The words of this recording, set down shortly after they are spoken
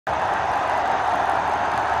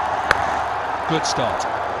Good start.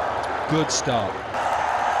 Good start.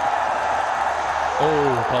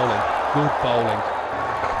 Oh, bowling. Good bowling.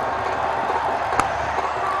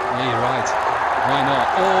 Yeah, you're right. Why not?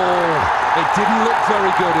 Oh, it didn't look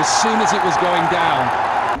very good as soon as it was going down.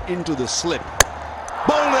 Into the slip.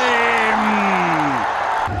 Bowling!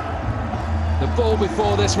 The ball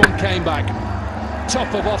before this one came back.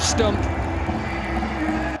 Top of off stump.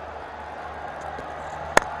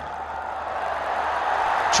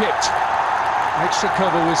 Chipped. Extra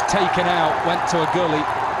cover was taken out, went to a gully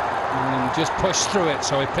and just pushed through it.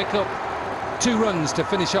 So he picked up 2 runs to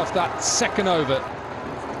finish off that second over.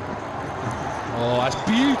 Oh, that's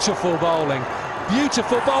beautiful bowling.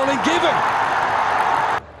 Beautiful bowling given.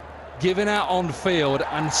 Given out on field,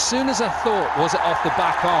 and as soon as I thought, was it off the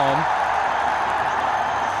back arm?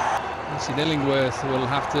 Illingworth will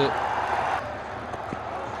have to...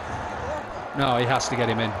 No, he has to get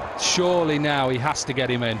him in. Surely now he has to get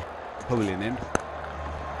him in. Pavilion end.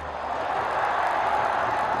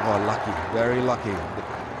 Oh, lucky, very lucky.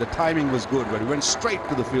 The timing was good, but he went straight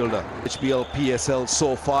to the fielder. HBL PSL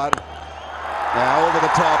so far. Now over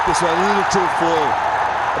the top, this was a little too full.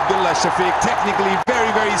 Abdullah Shafiq, technically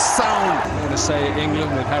very, very sound. I want to say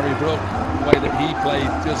England with Harry Brook, the way that he played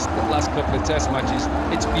just the last couple of test matches,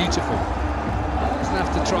 it's beautiful. Doesn't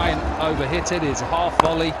have to try and overhit it, it's a half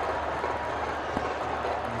volley.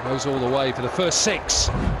 Goes all the way for the first 6.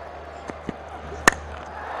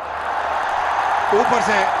 ऊपर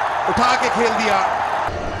से उठा के खेल दिया.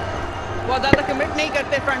 बहुत ज़्यादा commit नहीं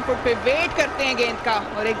करते फ्रंट फुट पे, वेट करते हैं गेंद का,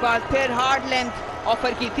 और एक बार फिर हार्ड लेंथ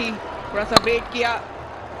ऑफर की थी, थोड़ा सा वेट किया,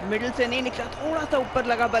 मिडिल से नहीं निकला, थोड़ा सा ऊपर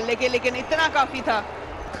लगा बल्ले के, लेकिन इतना काफी था.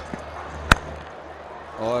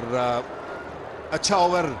 और अच्छा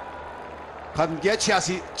ओवर खत्म किया.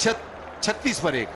 36 पर 1.